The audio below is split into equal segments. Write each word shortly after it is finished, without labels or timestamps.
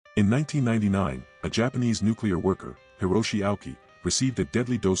In 1999, a Japanese nuclear worker, Hiroshi Ouchi, received a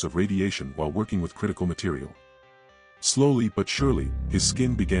deadly dose of radiation while working with critical material. Slowly but surely, his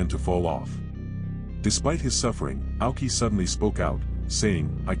skin began to fall off. Despite his suffering, Ouchi suddenly spoke out,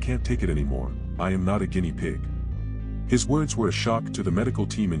 saying, "I can't take it anymore, I am not a guinea pig." His words were a shock to the medical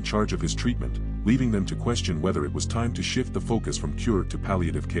team in charge of his treatment, leaving them to question whether it was time to shift the focus from cure to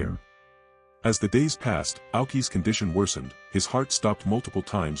palliative care. As the days passed, Ouchi's condition worsened, his heart stopped multiple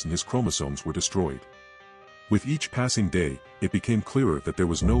times and his chromosomes were destroyed. With each passing day, it became clearer that there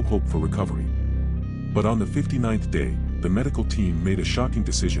was no hope for recovery. But on the 59th day, the medical team made a shocking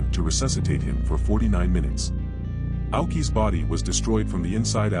decision to resuscitate him for 49 minutes. Ouchi's body was destroyed from the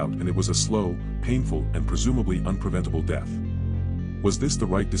inside out and it was a slow, painful and presumably unpreventable death. Was this the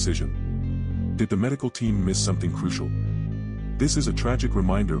right decision? Did the medical team miss something crucial? This is a tragic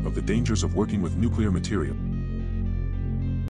reminder of the dangers of working with nuclear material.